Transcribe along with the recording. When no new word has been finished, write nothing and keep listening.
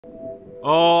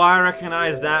Oh, I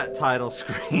recognize that title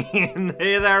screen.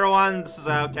 Hey there, everyone. This is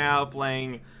Cow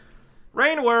playing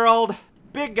Rain World.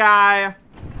 Big guy.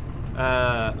 Oh,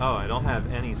 I don't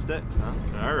have any sticks, huh?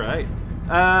 Alright.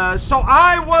 So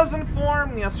I was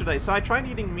informed yesterday. So I tried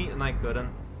eating meat and I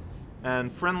couldn't.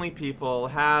 And friendly people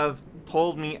have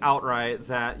told me outright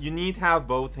that you need to have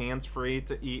both hands free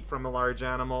to eat from a large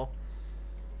animal.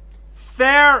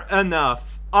 Fair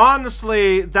enough.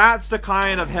 Honestly, that's the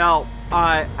kind of help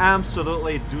I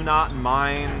absolutely do not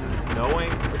mind knowing,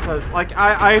 because, like,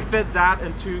 I fit that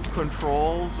into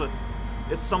controls.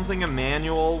 It's something a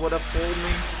manual would have told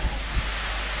me.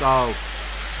 So,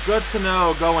 good to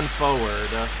know going forward.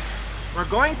 We're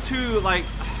going to, like,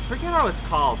 I forget how it's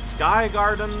called. Sky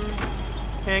Garden?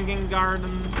 Hanging Garden?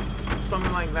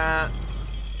 Something like that.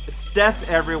 It's death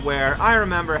everywhere. I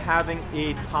remember having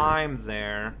a time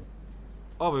there.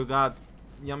 Oh, we've got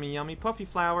yummy, yummy puffy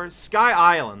flowers. Sky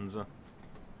Islands.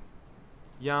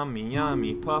 Yummy,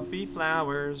 yummy puffy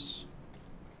flowers.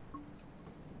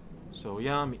 So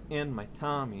yummy in my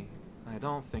tummy. I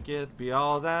don't think it'd be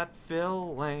all that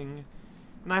filling.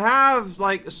 And I have,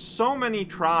 like, so many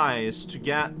tries to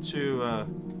get to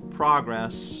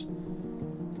progress.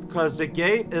 Because the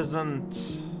gate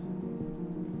isn't,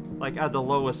 like, at the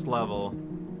lowest level.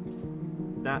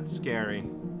 That's scary.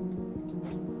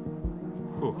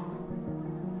 Whew.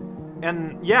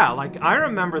 And yeah, like, I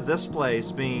remember this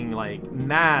place being, like,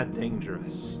 mad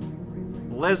dangerous.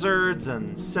 Lizards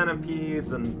and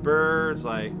centipedes and birds,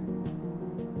 like...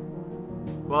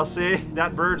 Well, see,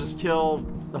 that bird just killed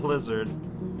a lizard.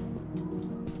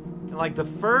 And, like, the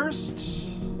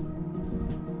first...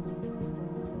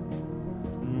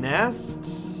 nest,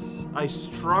 I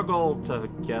struggled to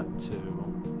get to.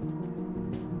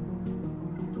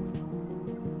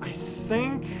 I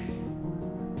think...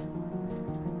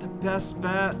 best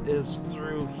bet is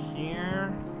through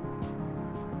here.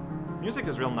 Music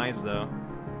is real nice though.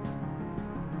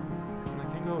 And I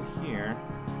can go here.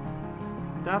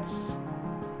 That's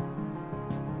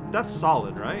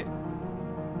solid, right?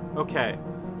 Okay.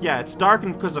 Yeah, it's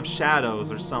darkened because of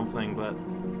shadows or something, but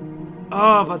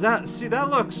oh, but that, see,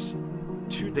 that looks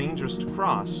too dangerous to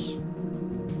cross.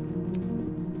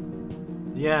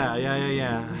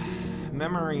 Yeah.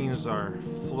 Memories are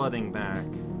flooding back.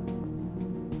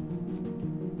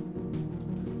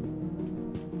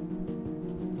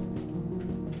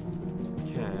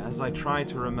 As I try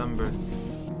to remember.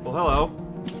 Well, hello.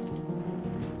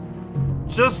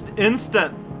 Just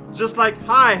instant. Just like,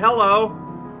 hi, hello.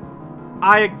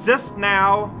 I exist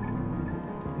now.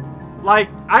 Like,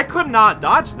 I could not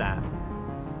dodge that.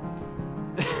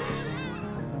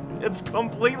 It's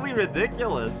completely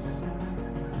ridiculous.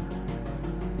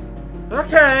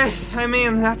 Okay, I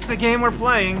mean, that's the game we're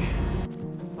playing.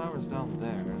 The flower's down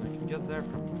there, and I can get there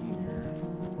from here.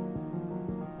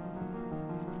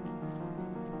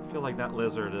 I feel like that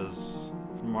lizard is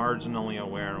marginally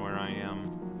aware where I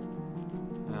am.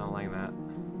 I don't like that.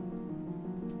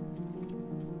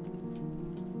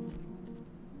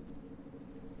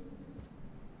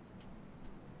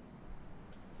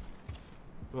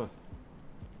 Ugh.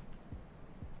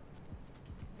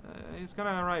 He's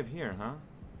gonna arrive here, huh?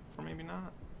 Or maybe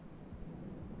not.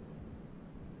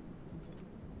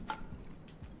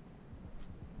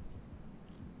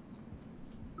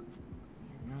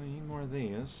 Really need more of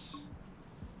these.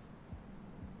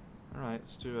 Alright,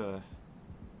 let's do a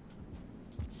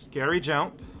scary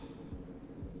jump.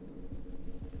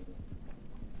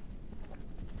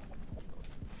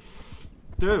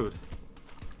 Dude.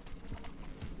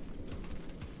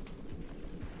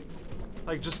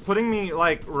 Like, just putting me,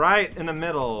 like, right in the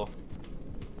middle.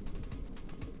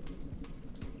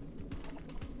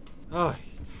 Ugh.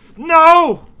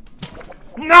 No!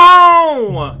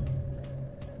 No!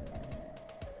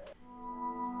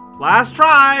 Last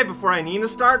try before I need to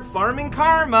start farming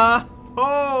karma.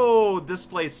 Oh, this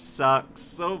place sucks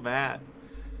so bad.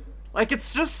 Like,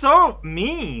 it's just so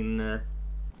mean.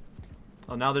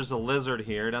 Oh, now there's a lizard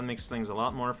here. That makes things a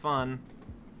lot more fun.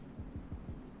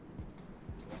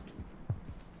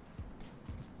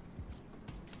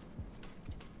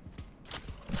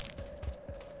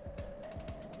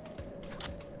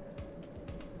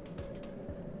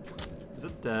 Is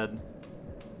it dead?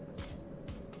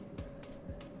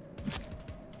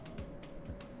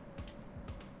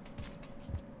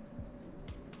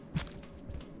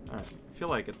 Alright, I feel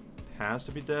like it has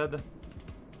to be dead.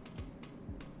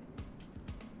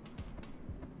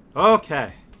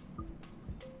 Okay.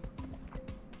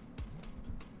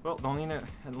 Well, don't need to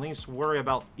at least worry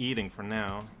about eating for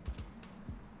now.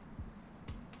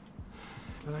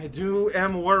 But I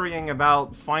am worrying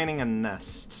about finding a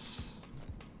nest.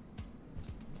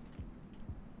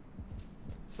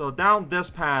 So down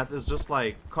this path is just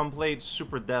like complete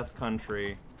super death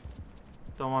country.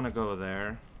 Don't want to go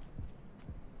there.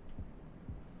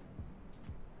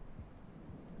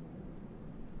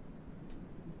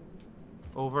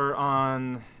 Over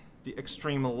on the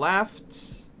extreme left,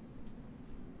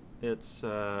 it's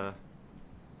How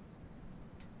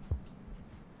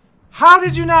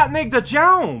did you not make the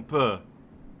jump?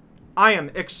 I am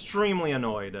extremely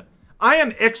annoyed. I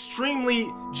am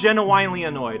extremely genuinely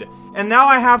annoyed. And now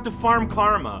I have to farm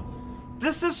karma.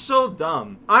 This is so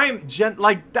dumb. I'm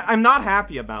not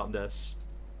happy about this.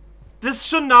 This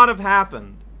should not have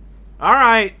happened.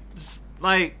 Alright.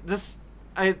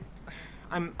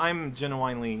 I'm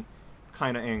genuinely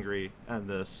kind of angry at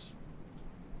this.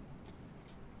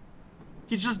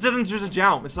 He just didn't do the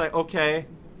jump. It's like, okay,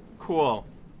 cool,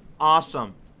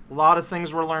 awesome. A lot of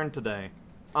things were learned today.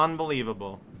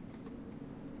 Unbelievable.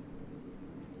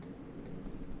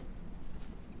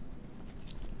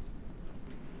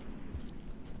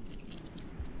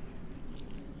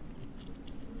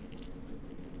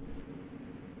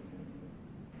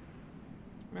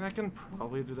 I mean, I can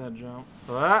probably do that jump.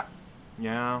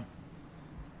 Yeah.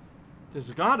 There's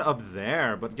a god up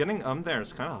there, but getting up there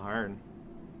is kind of hard.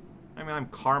 I mean, I'm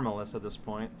karmaless at this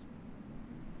point.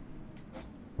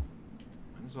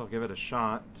 Might as well give it a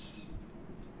shot.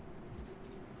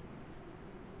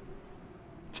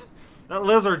 That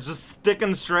lizard just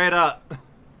sticking straight up.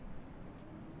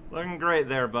 Looking great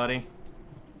there, buddy.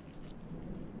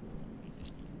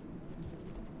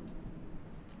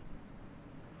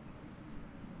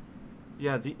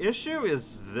 Yeah, the issue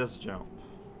is this jump.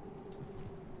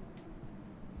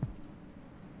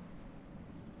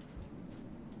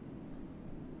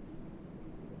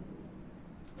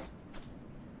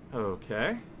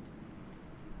 Okay.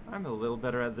 I'm a little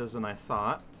better at this than I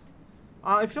thought.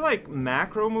 I feel like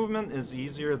macro movement is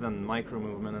easier than micro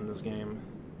movement in this game.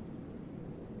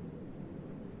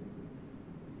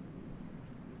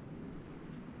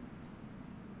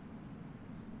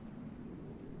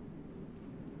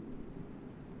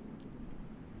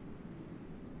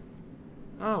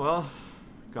 Oh well,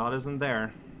 God isn't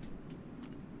there.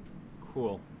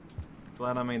 Cool.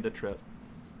 Glad I made the trip.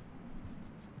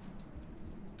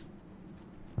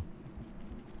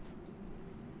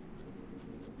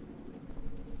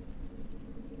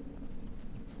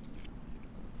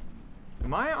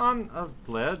 Am I on a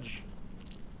ledge?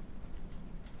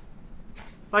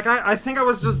 Like, I think I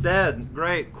was just dead.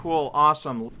 Great, cool,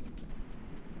 awesome.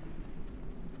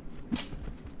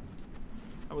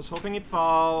 I was hoping he'd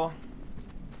fall.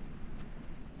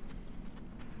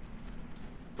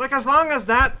 Like, as long as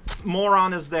that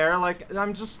moron is there, like,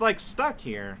 I'm just, like, stuck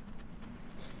here.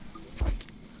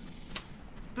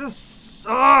 This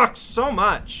sucks so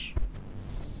much.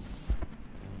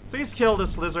 Please kill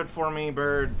this lizard for me,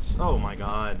 birds. Oh my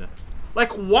god.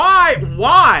 Like, why?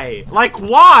 Why? Like,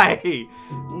 why?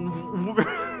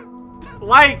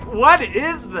 Like, what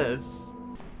is this?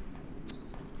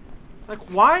 Like,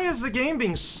 why is the game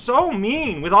being so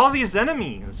mean with all these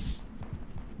enemies?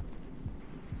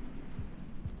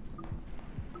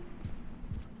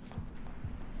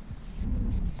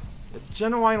 It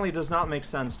genuinely does not make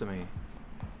sense to me.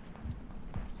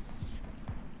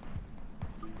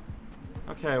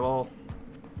 Okay, well,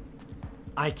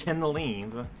 I can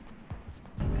leave.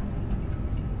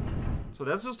 So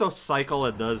that's just a cycle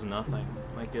that does nothing.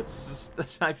 Like, it's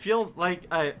just, I feel like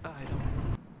I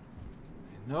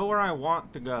know where I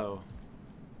want to go.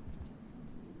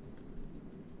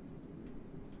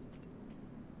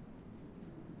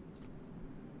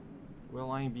 Will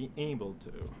I be able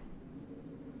to?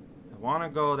 I want to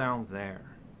go down there.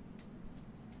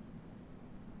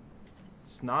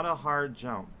 It's not a hard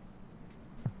jump.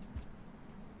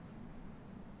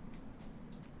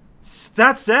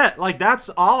 That's it! Like, that's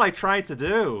all I tried to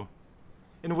do.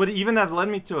 And would even have led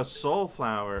me to a soul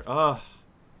flower. Ugh.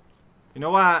 You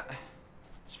know what?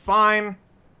 It's fine.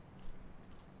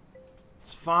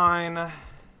 It's fine.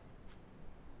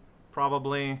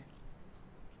 Probably.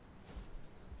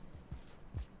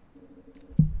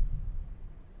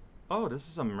 Oh, this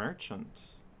is a merchant.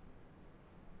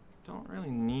 Don't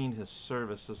really need his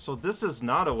services. So this is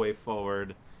not a way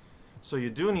forward. So you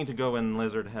do need to go in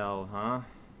lizard hell, huh?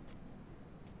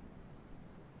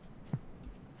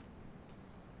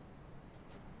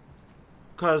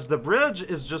 Because the bridge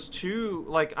is just too,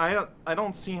 like, I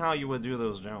don't see how you would do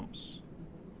those jumps.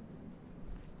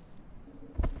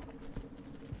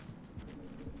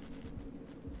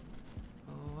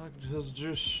 Oh, I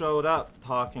just showed up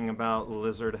talking about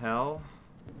lizard hell.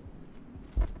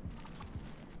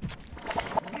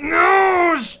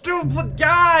 No! stupid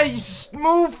guy! You just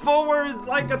move forward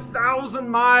like 1,000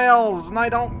 miles, and I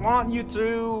don't want you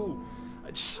to.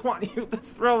 I just want you to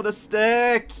throw the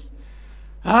stick.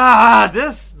 Ah,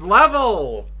 this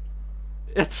level!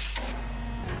 It's...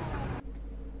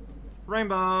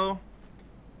 Rainbow.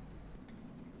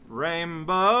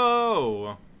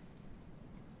 Rainbow.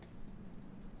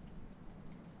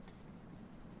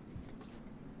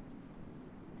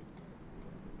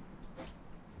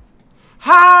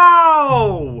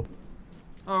 How?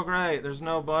 Oh great, there's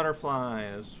no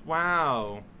butterflies.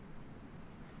 Wow.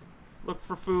 Look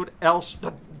for food else.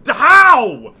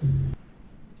 How?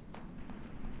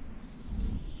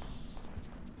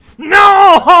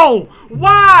 No!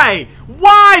 Why?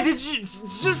 Why did you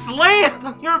just land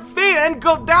on your feet and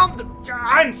go down the...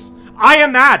 I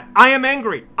am mad. I am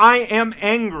angry. I am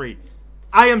angry.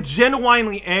 I am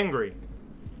genuinely angry.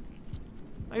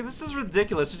 Like, this is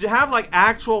ridiculous. Did you have, like,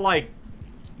 actual, like,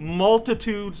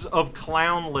 multitudes of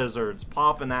clown lizards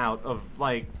popping out of,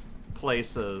 like,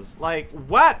 places? Like,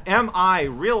 what am I,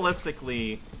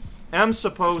 realistically, am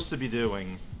supposed to be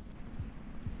doing?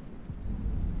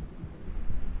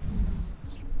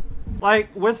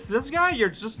 Like, with this guy, you're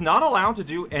just not allowed to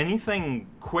do anything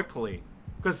quickly.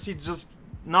 Because he just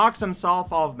knocks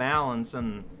himself off balance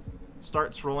and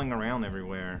starts rolling around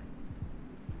everywhere.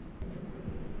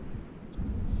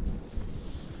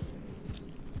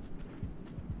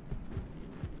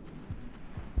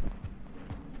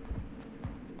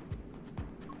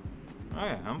 Oh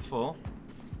yeah, I'm full.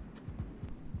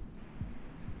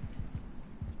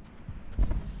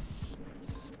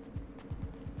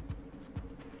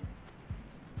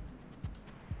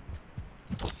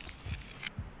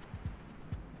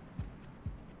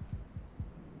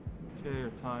 Okay, you're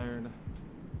tired.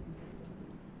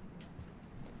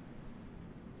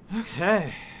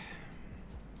 Okay.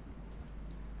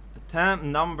 Attempt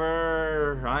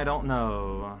number... I don't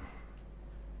know.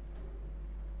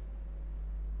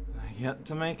 I get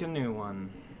to make a new one.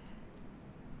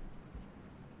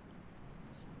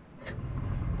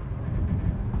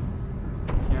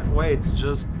 Can't wait to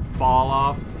just fall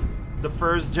off the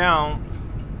first jump.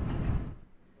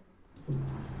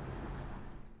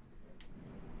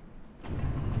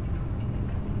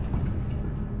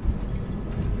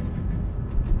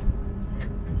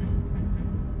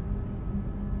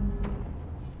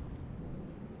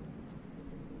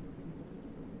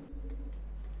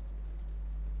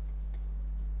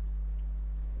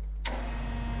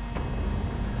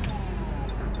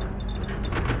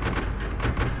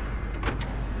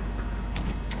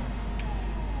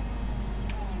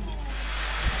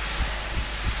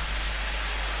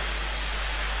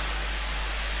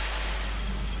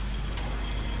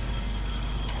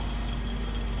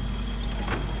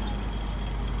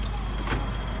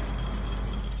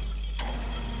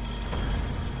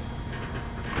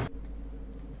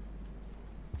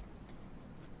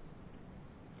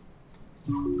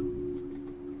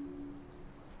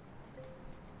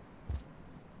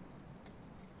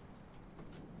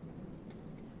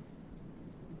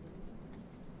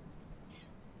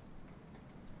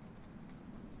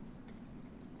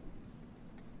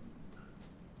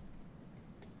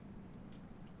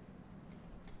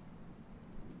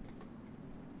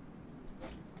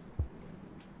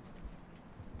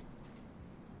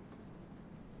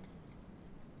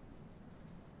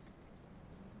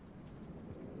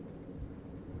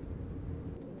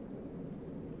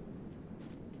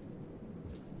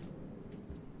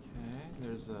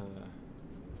 There's a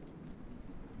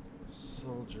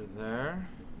soldier there.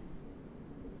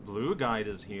 Blue guide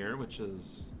is here, which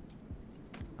is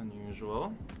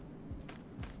unusual.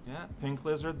 Yeah, pink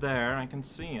lizard there. I can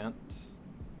see it.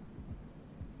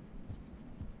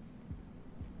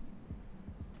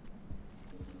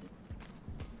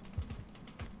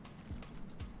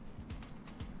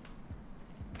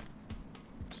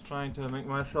 Just trying to make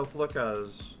myself look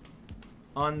as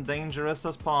undangerous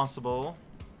as possible.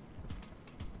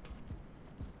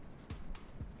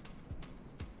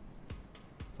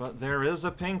 But there is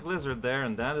a pink lizard there,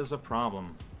 and that is a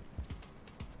problem.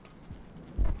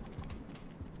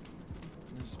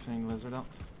 There's a pink lizard up.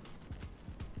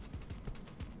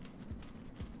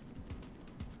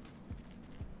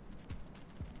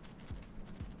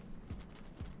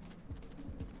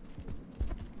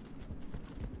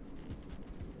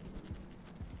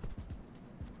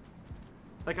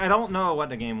 Like, I don't know what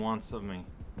the game wants of me.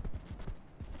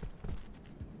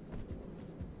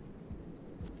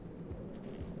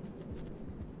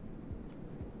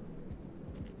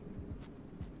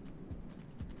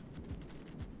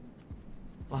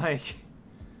 Like,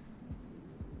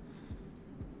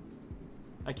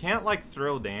 I can't, like,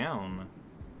 throw down.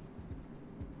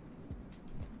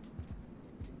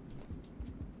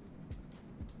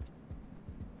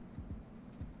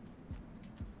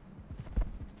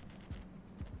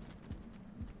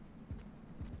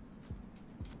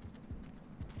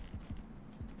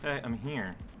 Hey, I'm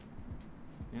here.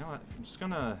 You know what? I'm just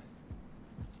gonna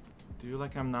do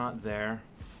like I'm not there.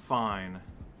 Fine.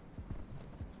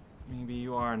 Maybe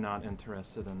you are not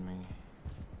interested in me.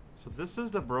 So this is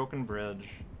the broken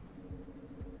bridge.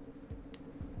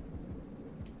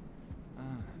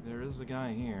 There is a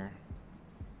guy here.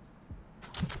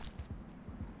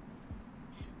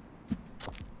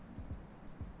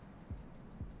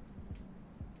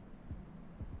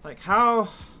 Like, how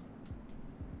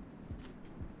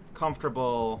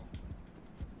comfortable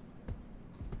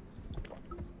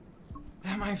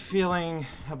am I feeling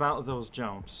about those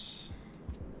jumps?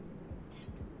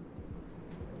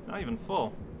 Not even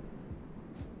full.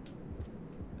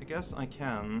 I guess I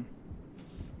can.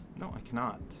 No, I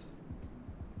cannot.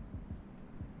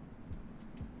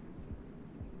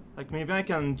 Like, maybe I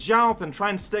can jump and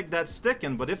try and stick that stick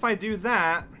in, but if I do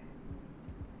that...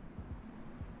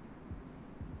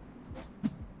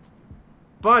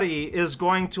 Buddy is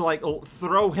going to, like,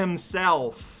 throw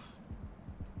himself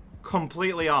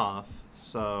completely off,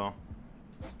 so...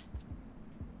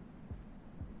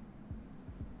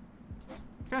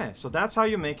 Okay, so that's how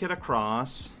you make it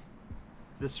across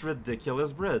this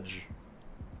ridiculous bridge.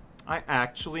 I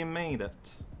actually made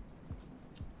it.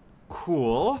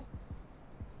 Cool.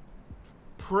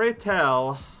 Pray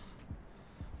tell,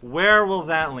 where will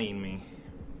that lead me?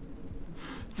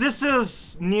 This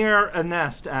is near a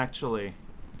nest, actually.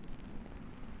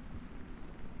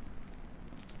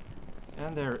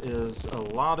 And there is a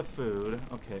lot of food.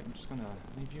 Okay, I'm just gonna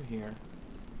leave you here.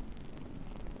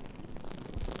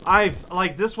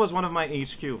 Like, this was one of my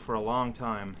HQ for a long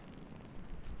time.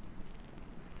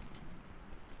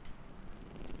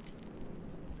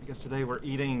 I guess today we're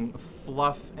eating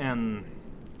fluff and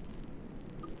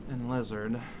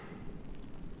lizard.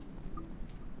 Okay,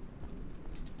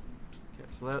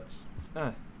 so let's...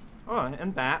 oh,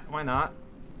 and bat, why not?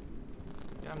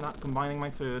 Yeah, I'm not combining my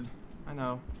food. I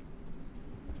know.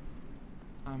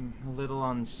 I'm a little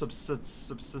on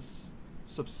subsistence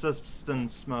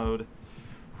mode.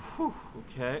 Whew,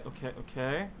 okay.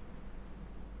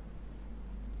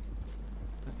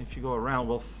 If you go around,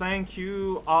 well, thank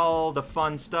you, all the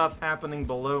fun stuff happening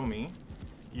below me.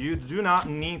 You do not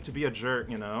need to be a jerk,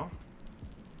 you know.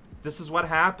 This is what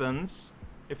happens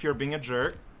if you're being a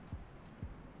jerk.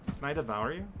 Can I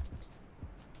devour you?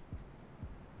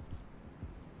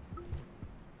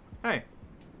 Hey,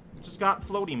 you just got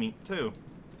floaty meat, too.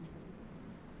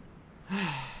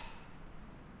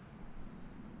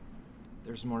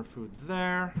 There's more food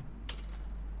there.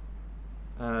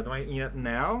 Do I eat it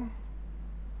now?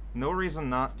 No reason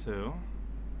not to.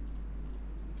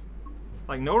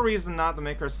 Like, no reason not to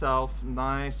make ourselves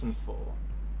nice and full.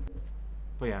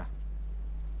 But yeah.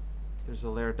 There's a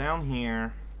lair down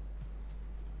here.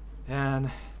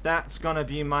 And that's gonna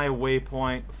be my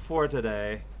waypoint for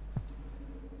today.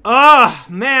 Ah,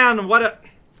 man, what a...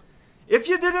 If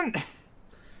you didn't...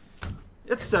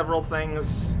 It's several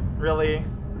things, really.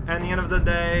 At the end of the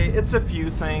day, it's a few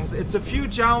things. It's a few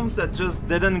jumps that just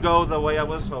didn't go the way I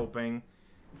was hoping.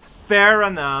 Fair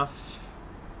enough.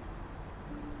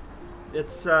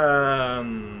 It's,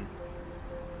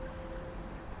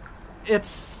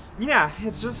 yeah,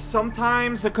 it's just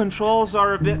sometimes the controls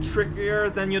are a bit trickier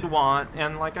than you'd want.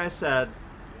 And like I said,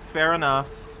 fair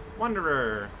enough.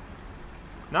 Wanderer.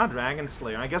 Not Dragon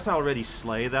Slayer. I guess I already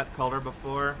slayed that color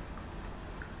before.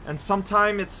 And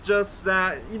sometimes it's just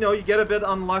that, you know, you get a bit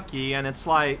unlucky, and it's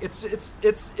like, it's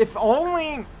if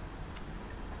only...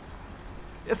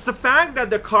 It's the fact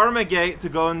that the Karma Gate to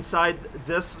go inside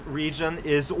this region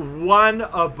is one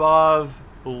above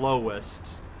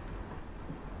lowest.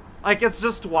 Like, it's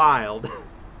just wild.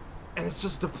 And it's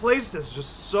just, the place is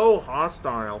just so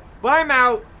hostile. But I'm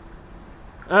out!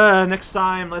 Next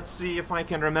time, let's see if I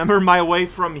can remember my way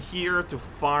from here to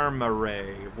Farm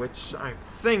Array, which I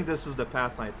think this is the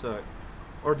path I took.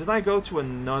 Or did I go to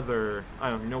another... I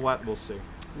don't know, you know what? We'll see.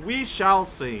 We shall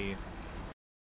see.